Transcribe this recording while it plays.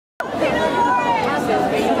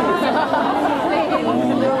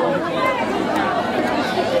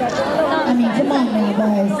I mean, come on now,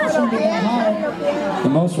 guys. It shouldn't be that hard. The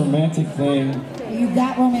most romantic thing. Are you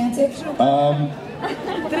that romantic?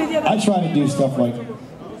 I try to do stuff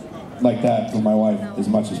like that for my wife as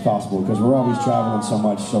much as possible because we're always traveling so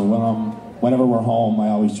much. So whenever we're home, I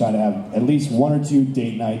always try to have at least 1 or 2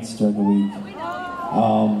 date nights during the week.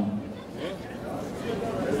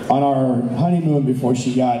 On our honeymoon before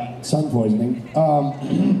she got sun poisoning,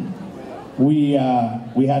 we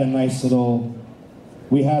had a nice little.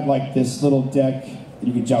 We had like this little deck that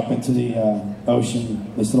you could jump into the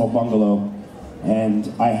ocean. This little bungalow,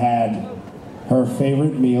 and I had her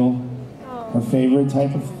favorite meal, her favorite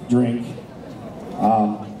type of drink,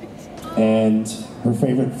 and her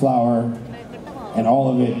favorite flower, and all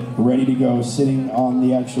of it ready to go, sitting on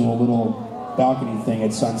the actual little balcony thing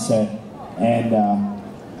at sunset, and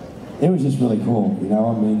it was just really cool, you know.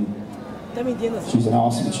 I mean, she's an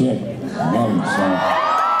awesome chick. I love her,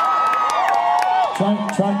 so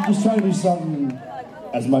just try to do something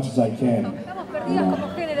as much as I can. You know.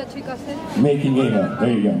 Making Ava.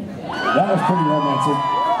 There you go. That was pretty romantic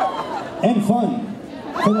and fun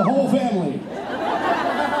for the whole family.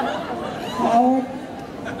 Oh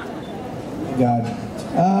my God.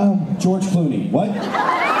 George Clooney. What?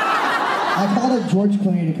 I called up George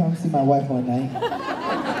Clooney to come see my wife one night.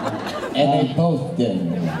 And they both did.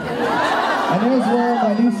 And it was where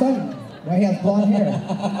my new son, where he has blonde hair.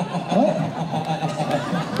 What?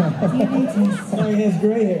 No, he has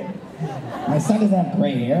gray hair. My son doesn't have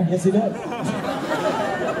gray hair. Yes, he does.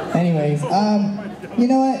 Anyways, you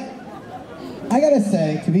know what? I gotta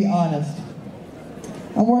say, to be honest,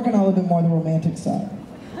 I'm working on a little bit more on the romantic side.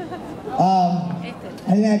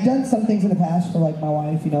 I mean, I've done some things in the past for like my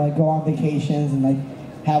wife, you know, like go on vacations and like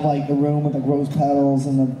have like the room with like rose petals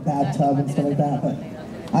and the bathtub and stuff like that. But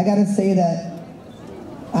I gotta say that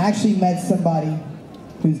I actually met somebody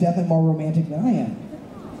who's definitely more romantic than I am.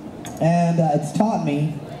 And it's taught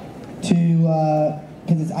me to,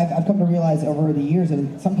 because I've come to realize over the years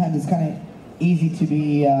that sometimes it's kind of easy to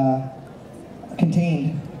be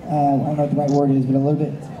contained. I don't know what the right word is, but a little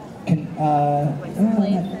bit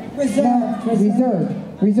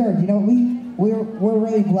reserved. You know, we're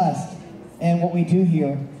really blessed in what we do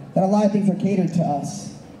here. That a lot of things are catered to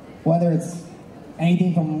us, whether it's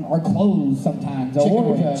anything from our clothes sometimes,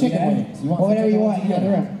 or chicken wings. or whatever you want in the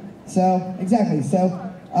room. So exactly. So,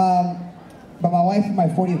 but my wife for my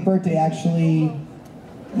 40th birthday actually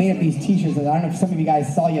made up these T-shirts. I don't know if some of you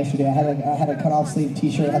guys saw yesterday. I had a cut-off sleeve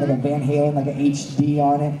T-shirt. It had like a Van Halen, like an HD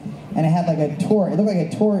on it, and it had like a tour. It looked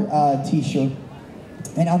like a tour T-shirt,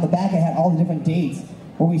 and on the back it had all the different dates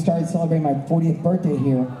where we started celebrating my 40th birthday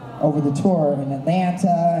here over the tour in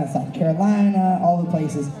Atlanta, and South Carolina, all the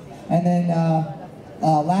places, and then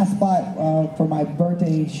last spot for my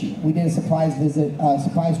birthday, we did a surprise visit,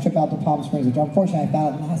 surprise trip out to Palm Springs, which unfortunately I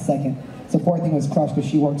found out last second. So poor thing was crushed because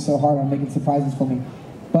she worked so hard on making surprises for me.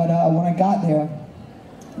 But when I got there,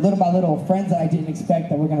 little by little, friends that I didn't expect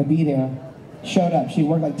that were going to be there showed up. She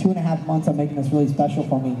worked like 2.5 months on making this really special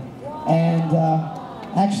for me. And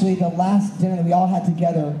actually, the last dinner that we all had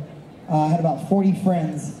together, I had about 40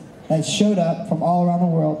 friends that showed up from all around the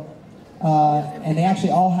world. And they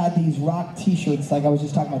actually all had these rock T-shirts, like I was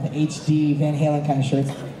just talking about, the HD Van Halen kind of shirts,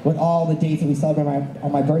 with all the dates that we celebrated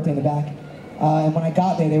on my birthday in the back. And when I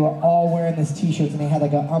got there, they were all wearing this T-shirts, and they had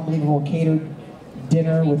like an unbelievable catered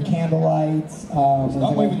dinner with candlelights.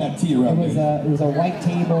 I'm waving that tea around. It was a white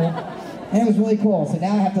table, and it was really cool. So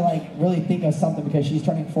now I have to like really think of something because she's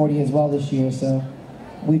turning 40 as well this year. So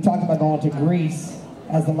we talked about going to Greece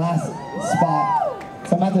as the last spot.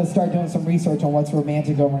 So I'm going to have to start doing some research on what's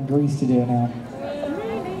romantic over in Greece to do now.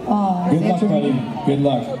 Good luck, buddy. Good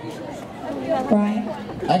luck. Brian?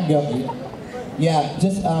 I can go. Yeah,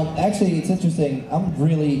 just actually, it's interesting. I'm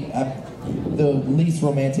the least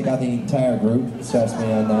romantic out of the entire group. Trust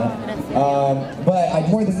me on that. But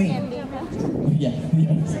More than me. Yeah.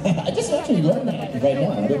 I just actually learned that right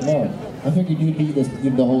now. I didn't know. I figured you'd be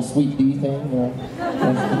the whole sweet D thing. You know?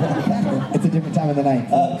 It's a different time of the night.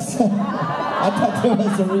 So, I thought there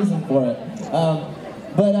was a reason for it.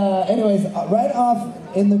 But anyways, right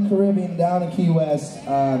off in the Caribbean, down in Key West,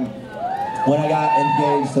 when I got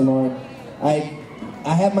engaged to Lauren,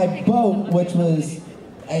 I had my boat, which was,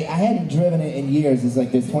 I hadn't driven it in years. It's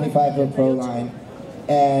like this 25-foot Pro Line.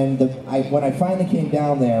 And when I finally came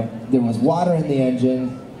down there was water in the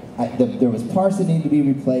engine. There was parts that needed to be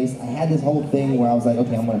replaced. I had this whole thing where I was like,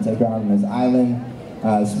 okay, I'm going to take her out on this island,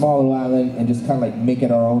 small little island, and just kind of like make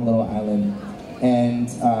it our own little island. And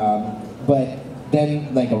but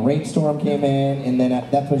then like a rainstorm came in, and then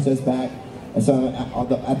that pushed us back. And so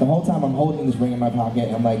at the whole time I'm holding this ring in my pocket,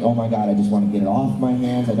 and I'm like, oh my God, I just want to get it off my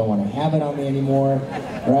hands. I don't want to have it on me anymore,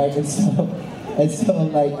 right? And so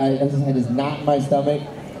like I just had this knot in my stomach.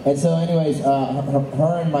 And so anyways,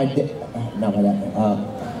 her and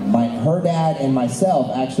her dad and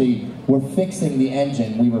myself actually were fixing the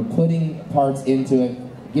engine. We were putting parts into it,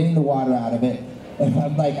 getting the water out of it. And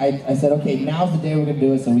I'm like, I said, okay, now's the day we're gonna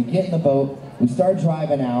do it. So we get in the boat, we start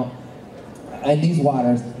driving out, and these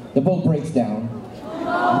waters, the boat breaks down,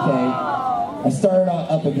 okay? I started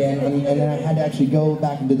up again, and then I had to actually go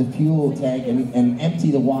back into the fuel tank and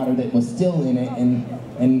empty the water that was still in it,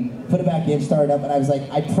 and put it back in, start it up, and I was like,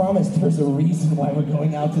 I promise there's a reason why we're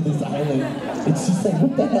going out to this island. It's just like,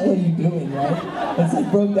 what the hell are you doing, right? It's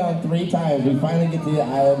like broke down 3 times. We finally get to the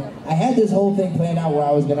island. I had this whole thing planned out where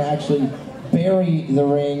I was gonna actually bury the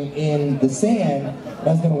ring in the sand, and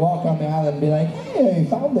I was gonna walk on the island and be like, hey, I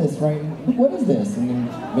found this, right? What is this? And then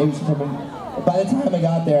maybe someone, by the time I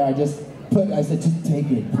got there, I said, just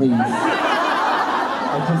take it, please.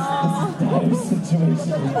 This is dire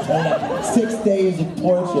situation. 6 days of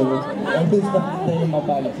torture. And this fucking thing in my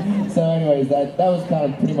pocket. So anyways, that was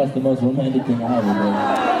kind of pretty much the most romantic thing I ever did.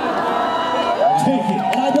 Take it.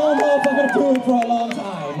 And I don't know if I'm gonna do it for a long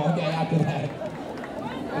time, okay, after that.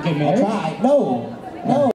 Give me a try. No.